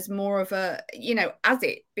remembered as more of a, you know, as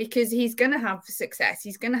it, because he's going to have success.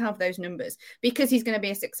 He's going to have those numbers because he's going to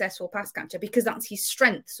be a successful pass catcher, because that's his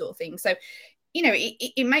strength, sort of thing. So, you know,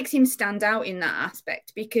 it makes him long out in that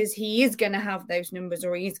aspect, because he is going to have those numbers,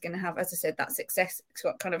 or he is going to have, as I said, that success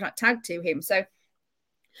kind of tagged to him. So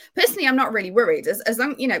personally, I'm not really worried as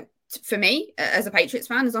long, you know, for me as a Patriots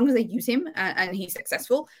fan, as long as they use him and he's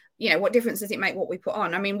successful, you know, what difference does it make what we put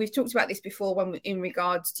on? I mean, we've talked about this before when in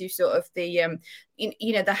regards to sort of the,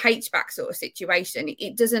 you know, the H-back sort of situation.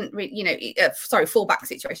 It doesn't really, you know, fullback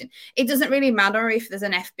situation. It doesn't really matter if there's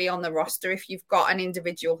an FB on the roster if you've got an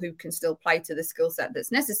individual who can still play to the skill set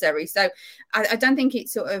that's necessary. So I don't think it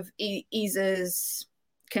sort of is as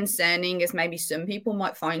concerning as maybe some people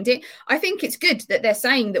might find it. I think it's good that they're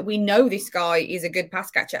saying that we know this guy is a good pass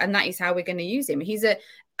catcher and that is how we're going to use him.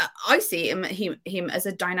 I see him as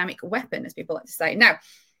a dynamic weapon, as people like to say. Now,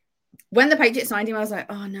 when the Patriots signed him, I was like,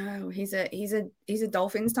 oh no, he's a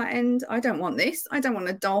Dolphins tight end. I don't want this. I don't want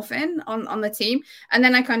a Dolphin on the team. And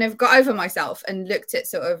then I kind of got over myself and looked at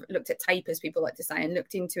tape, as people like to say, and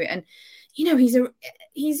looked into it. And you know,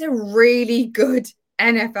 he's a really good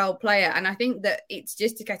NFL player. And I think that it's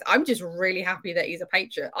just a case, I'm just really happy that he's a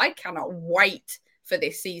Patriot. I cannot wait for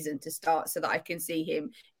this season to start so that I can see him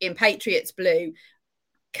in Patriots blue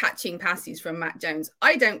catching passes from Mac Jones.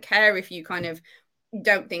 I don't care if you kind of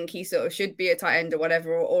don't think he sort of should be a tight end or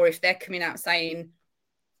whatever, or if they're coming out saying,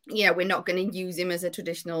 you know, we're not going to use him as a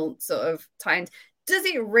traditional sort of tight end. Does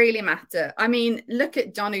it really matter? I mean, look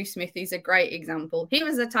at Jonnu Smith. He's a great example. He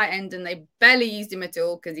was a tight end and they barely used him at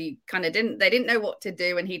all because they didn't know what to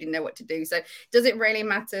do and he didn't know what to do. So does it really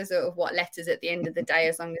matter sort of what letters at the end of the day,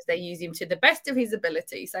 as long as they use him to the best of his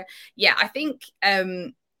ability? So yeah, I think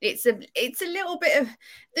it's a little bit of,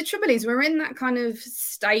 the trouble is we're in that kind of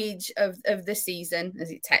stage of the season,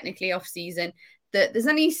 as it technically off season, that there's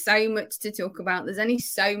only so much to talk about. There's only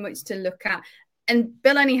so much to look at. And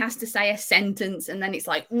Bill only has to say a sentence and then it's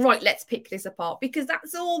like, right, let's pick this apart, because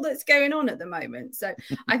that's all that's going on at the moment. So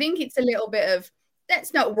I think it's a little bit of,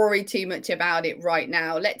 let's not worry too much about it right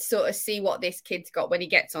now. Let's sort of see what this kid's got when he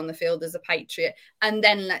gets on the field as a Patriot. And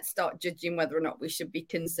then let's start judging whether or not we should be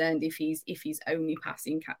concerned if he's only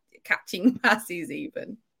catching passes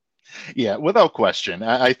even. Yeah, without question.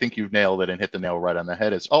 I think you've nailed it and hit the nail right on the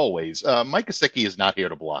head as always. Mike Gesicki is not here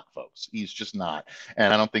to block, folks. He's just not.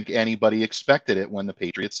 And I don't think anybody expected it when the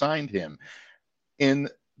Patriots signed him. In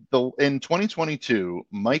 2022,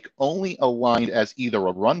 Mike only aligned as either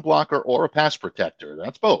a run blocker or a pass protector.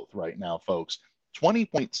 That's both right now, folks.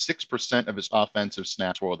 20.6% of his offensive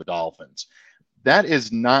snaps were the Dolphins. That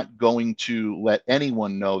is not going to let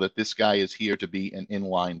anyone know that this guy is here to be an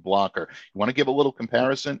inline blocker. You want to give a little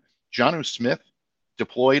comparison? Jonnu Smith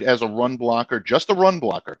deployed as a run blocker, just a run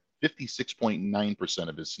blocker, 56.9%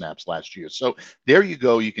 of his snaps last year. So there you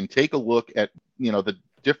go. You can take a look at, you know, the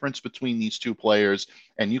difference between these two players,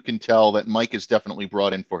 and you can tell that Mike is definitely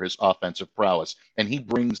brought in for his offensive prowess, and he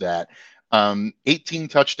brings that. 18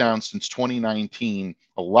 touchdowns since 2019,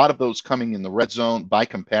 a lot of those coming in the red zone. By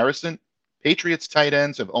comparison, Patriots tight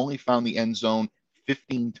ends have only found the end zone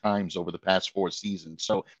 15 times over the past 4 seasons.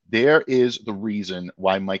 So there is the reason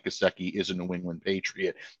why Mike Gesicki is a New England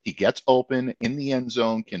Patriot. He gets open in the end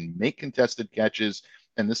zone, can make contested catches,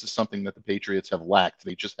 and this is something that the Patriots have lacked.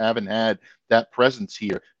 They just haven't had that presence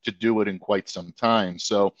here to do it in quite some time.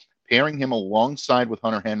 So pairing him alongside with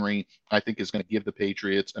Hunter Henry, I think, is going to give the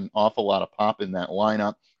Patriots an awful lot of pop in that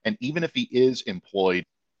lineup. And even if he is employed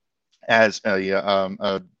as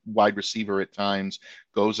a wide receiver at times,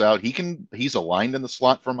 goes out. He's aligned in the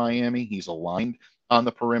slot for Miami. He's aligned on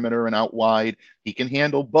the perimeter and out wide. He can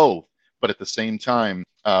handle both. But at the same time,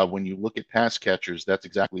 when you look at pass catchers, that's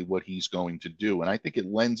exactly what he's going to do. And I think it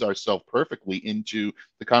lends ourselves perfectly into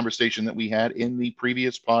the conversation that we had in the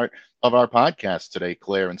previous part of our podcast today,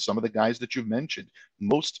 Claire, and some of the guys that you've mentioned.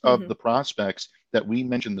 Most of the prospects that we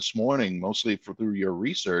mentioned this morning, mostly through your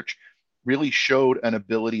research, really showed an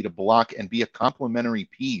ability to block and be a complementary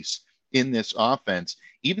piece in this offense.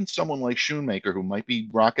 Even someone like Schoonmaker, who might be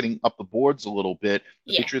rocketing up the boards a little bit,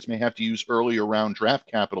 the Patriots may have to use earlier round draft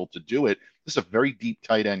capital to do it. This is a very deep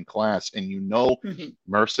tight end class. And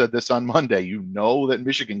Murph said this on Monday, that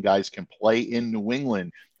Michigan guys can play in New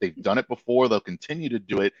England. They've done it before. They'll continue to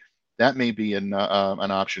do it. That may be an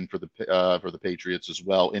option for the Patriots as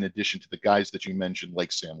well, in addition to the guys that you mentioned,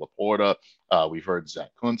 like Sam Laporta. We've heard Zach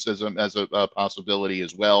Kuntz as a possibility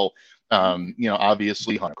as well.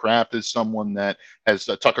 Obviously Hunter Kraft is someone that has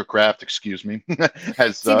Tucker Kraft, excuse me,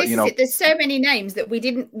 has there's so many names that we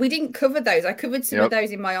didn't cover those. I covered some of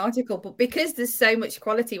those in my article, but because there's so much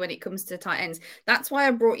quality when it comes to tight ends, that's why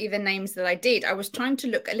I brought you the names that I did. I was trying to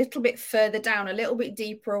look a little bit further down, a little bit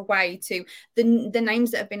deeper away to the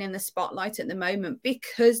names that have been in the spotlight at the moment,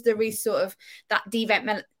 because there is sort of that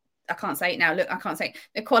I can't say it now. Look, I can't say it.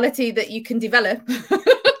 The quality that you can develop.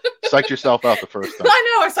 Psyched yourself out the first time.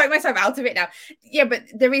 I know, I psyched myself out of it now. Yeah, but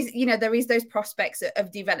there is those prospects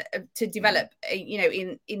of develop,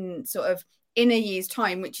 in sort of in a year's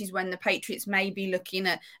time, which is when the Patriots may be looking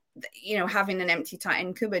at, having an empty tight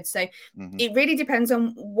end cupboard. So it really depends on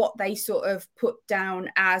what they sort of put down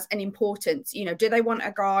as an importance. Do they want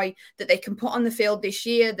a guy that they can put on the field this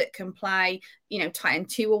year that can play, tight end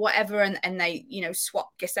 2 or whatever, and they, swap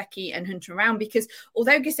Gesicki and Hunter around? Because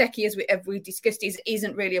although Gesicki, as we discussed,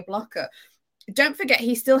 isn't really a blocker, don't forget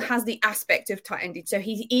he still has the aspect of tight ended, so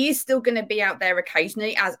he is still going to be out there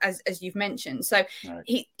occasionally, as you've mentioned. So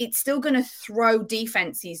it's still going to throw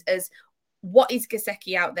defenses as what is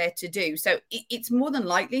Gesicki out there to do. So it's more than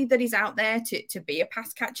likely that he's out there to be a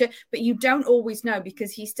pass catcher, but you don't always know,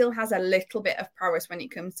 because he still has a little bit of prowess when it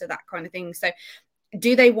comes to that kind of thing. So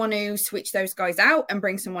do they want to switch those guys out and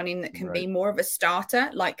bring someone in that can be more of a starter,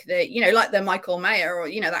 like the Michael Mayer or,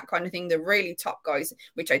 that kind of thing, the really top guys,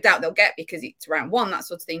 which I doubt they'll get because it's round 1, that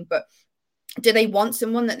sort of thing. But do they want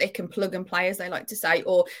someone that they can plug and play, as they like to say,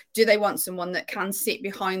 or do they want someone that can sit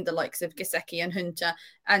behind the likes of Gesicki and Hunter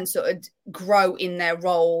and sort of grow in their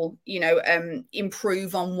role,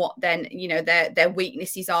 improve on what then, their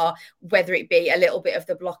weaknesses are, whether it be a little bit of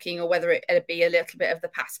the blocking or whether it be a little bit of the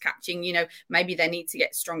pass catching, maybe they need to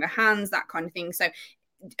get stronger hands, that kind of thing. So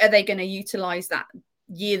are they going to utilize that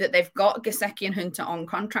year that they've got Gesicki and Hunter on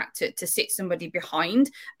contract to sit somebody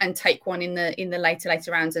behind and take one in the later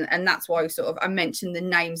rounds? And that's why I mentioned the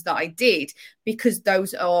names that I did, because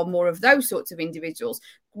those are more of those sorts of individuals.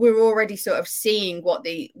 We're already sort of seeing what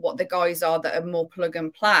the guys are that are more plug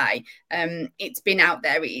and play. It's been out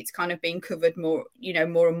there. It's kind of been covered more,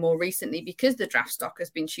 more and more recently, because the draft stock has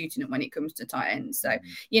been shooting up when it comes to tight ends. So,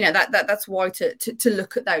 that's why to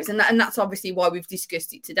look at those. And that's obviously why we've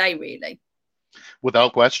discussed it today, really.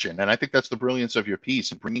 Without question. And I think that's the brilliance of your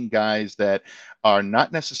piece, and bringing guys that are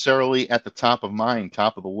not necessarily at the top of mind,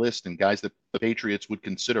 top of the list, and guys that the Patriots would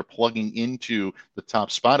consider plugging into the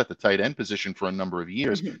top spot at the tight end position for a number of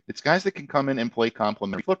years. It's guys that can come in and play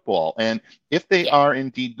complementary football. And if they are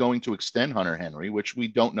indeed going to extend Hunter Henry, which we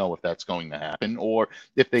don't know if that's going to happen, or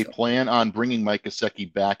if they plan on bringing Mike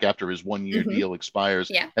Gesicki back after his 1-year deal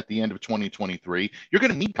expires at the end of 2023, you're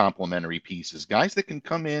going to need complementary pieces, guys that can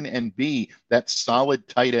come in and be that solid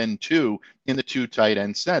tight end 2 in the 2 tight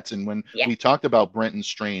end sets. And when we talked about Brenton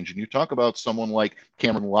Strange, and you talk about someone like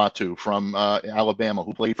Cameron Latu from Alabama,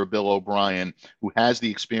 who played for Bill O'Brien, who has the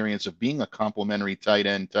experience of being a complementary tight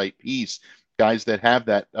end type piece, guys that have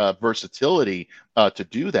that versatility to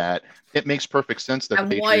do that, it makes perfect sense that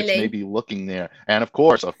the Patriots may be looking there. And of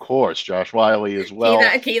course, Josh Wiley as well.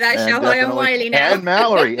 Keep that shout out on Wiley now. And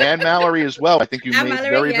Mallory as well. I think you made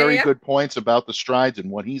very good points about the strides and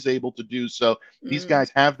what he's able to do. So these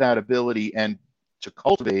guys have that ability, and to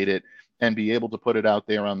cultivate it and be able to put it out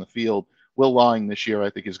there on the field. Will Lawing this year, I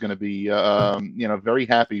think, is going to be, very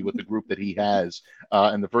happy with the group that he has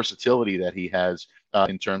and the versatility that he has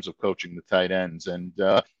in terms of coaching the tight ends. And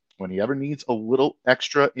when he ever needs a little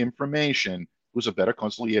extra information, who's a better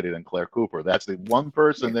consigliere than Claire Cooper? That's the one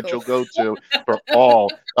person that you'll go to for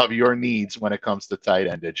all of your needs when it comes to tight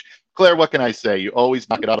endage. Claire, what can I say? You always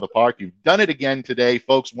knock it out of the park. You've done it again today,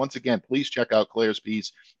 folks. Once again, please check out Claire's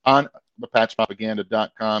piece on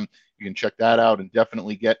thePatsPropaganda.com. You can check that out and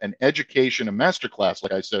definitely get an education, a masterclass,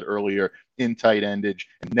 like I said earlier, in tight endage,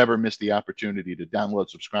 and never miss the opportunity to download,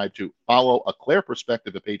 subscribe to, follow A Claire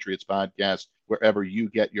Perspective, a Patriots podcast, wherever you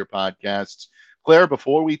get your podcasts. Claire,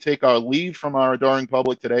 before we take our leave from our adoring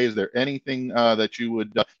public today, is there anything that you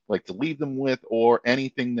would like to leave them with, or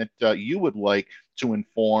anything that you would like to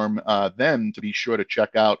inform them to be sure to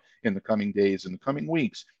check out in the coming days and the coming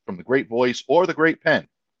weeks from the great voice or the great pen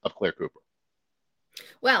of Claire Cooper?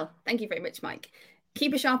 Well, thank you very much, Mike.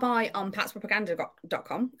 Keep a sharp eye on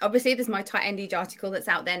patspropaganda.com. Obviously, there's my tight endage article that's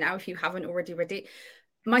out there now if you haven't already read it.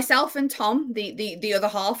 Myself and Tom, the other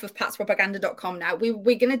half of patspropaganda.com now, we're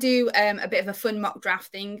going to do a bit of a fun mock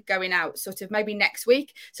draft thing going out sort of maybe next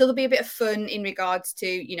week. So there'll be a bit of fun in regards to,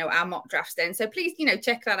 you know, our mock drafts then. So please, you know,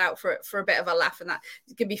 check that out for a bit of a laugh, and that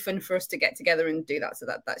it could be fun for us to get together and do that. So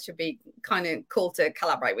that should be kind of cool to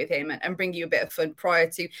collaborate with him and bring you a bit of fun prior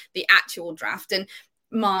to the actual draft. And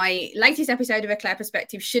my latest episode of A Claire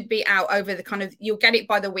Perspective should be out over the kind of, you'll get it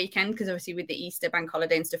by the weekend, because obviously with the Easter bank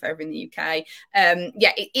holiday and stuff over in the UK.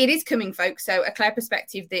 Yeah, it is coming, folks. So A Claire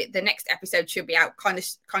Perspective, the next episode should be out kind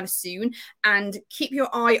of soon. And keep your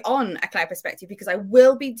eye on A Claire Perspective, because I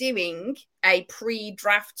will be doing a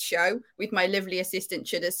pre-draft show with my lovely assistant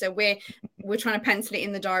Chudder. So we're trying to pencil it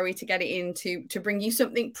in the diary to get it in to bring you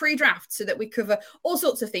something pre-draft, so that we cover all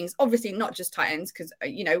sorts of things. Obviously not just tight ends, because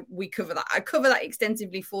you know we cover that. I cover that extensively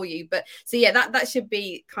for you. But so yeah, that should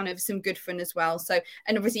be kind of some good fun as well. So,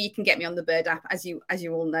 and obviously you can get me on the Bird app, as you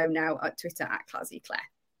all know now, at Twitter at Classy Claire.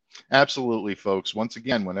 Absolutely, folks. Once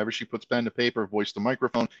again, whenever she puts pen to paper, voice to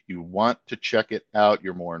microphone, you want to check it out.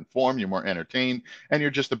 You're more informed, you're more entertained, and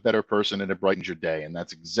you're just a better person, and it brightens your day. And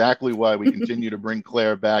that's exactly why we continue to bring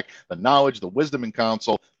Claire back, the knowledge, the wisdom, and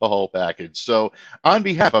counsel, the whole package. So on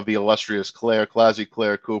behalf of the illustrious Claire, Classy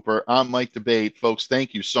Claire Cooper, I'm Mike Debate. Folks,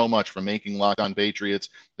 thank you so much for making Locked On Patriots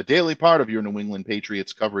the daily part of your New England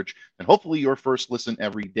Patriots coverage, and hopefully your first listen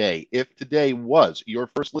every day. If today was your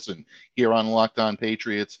first listen here on Locked On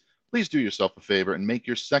Patriots, please do yourself a favor and make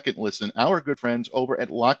your second listen our good friends over at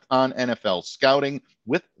Locked On NFL Scouting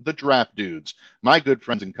with the Draft Dudes. My good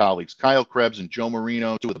friends and colleagues, Kyle Krebs and Joe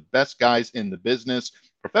Marino, two of the best guys in the business,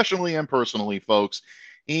 professionally and personally, folks.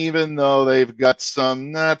 Even though they've got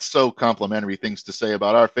some not so complimentary things to say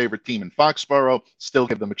about our favorite team in Foxborough, still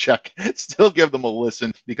give them a check, still give them a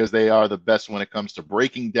listen, because they are the best when it comes to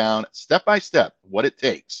breaking down step by step what it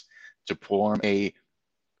takes to form a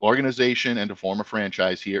organization and to form a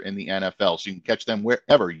franchise here in the NFL. So you can catch them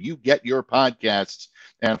wherever you get your podcasts.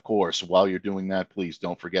 And of course, while you're doing that, please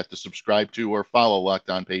don't forget to subscribe to or follow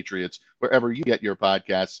Locked On Patriots wherever you get your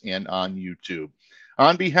podcasts and on YouTube.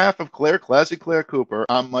 On behalf of Claire, Classy Claire Cooper,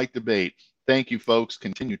 I'm Mike Debate. Thank you, folks.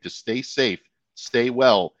 Continue to stay safe, stay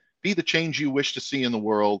well, be the change you wish to see in the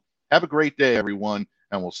world. Have a great day, everyone,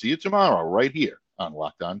 and we'll see you tomorrow right here on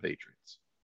Locked On Patriots.